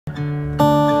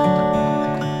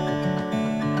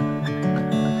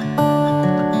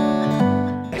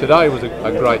Today was a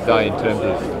great day in terms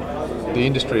of the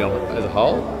industry as a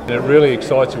whole, and it really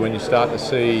excites you when you start to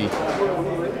see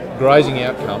grazing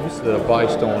outcomes that are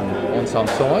based on some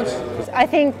science. I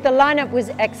think the lineup was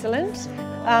excellent.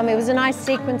 It was a nice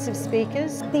sequence of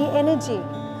speakers. The energy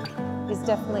is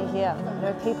definitely here. You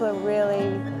know, people are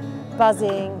really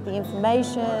buzzing, the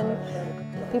information,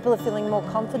 people are feeling more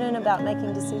confident about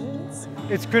making decisions.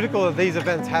 It's critical that these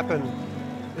events happen.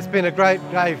 It's been a great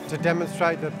day to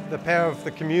demonstrate the power of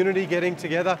the community getting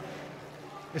together.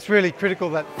 It's really critical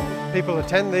that people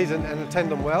attend these and attend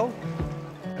them well.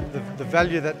 The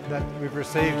value that we've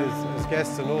received as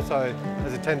guests and also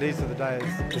as attendees of the day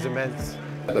is immense.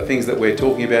 The things that we're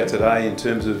talking about today in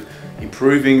terms of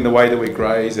improving the way that we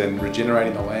graze and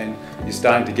regenerating the land is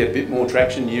starting to get a bit more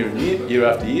traction year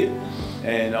after year.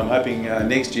 And I'm hoping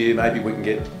next year maybe we can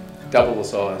get double the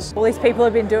size. All these people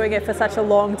have been doing it for such a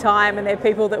long time, and they're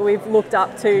people that we've looked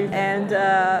up to, and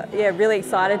yeah, really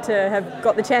excited to have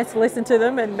got the chance to listen to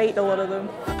them and meet a lot of them.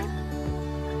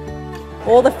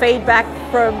 All the feedback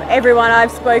from everyone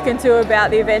I've spoken to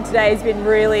about the event today has been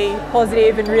really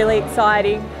positive and really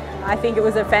exciting. I think it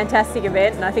was a fantastic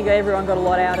event, and I think everyone got a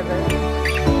lot out of it.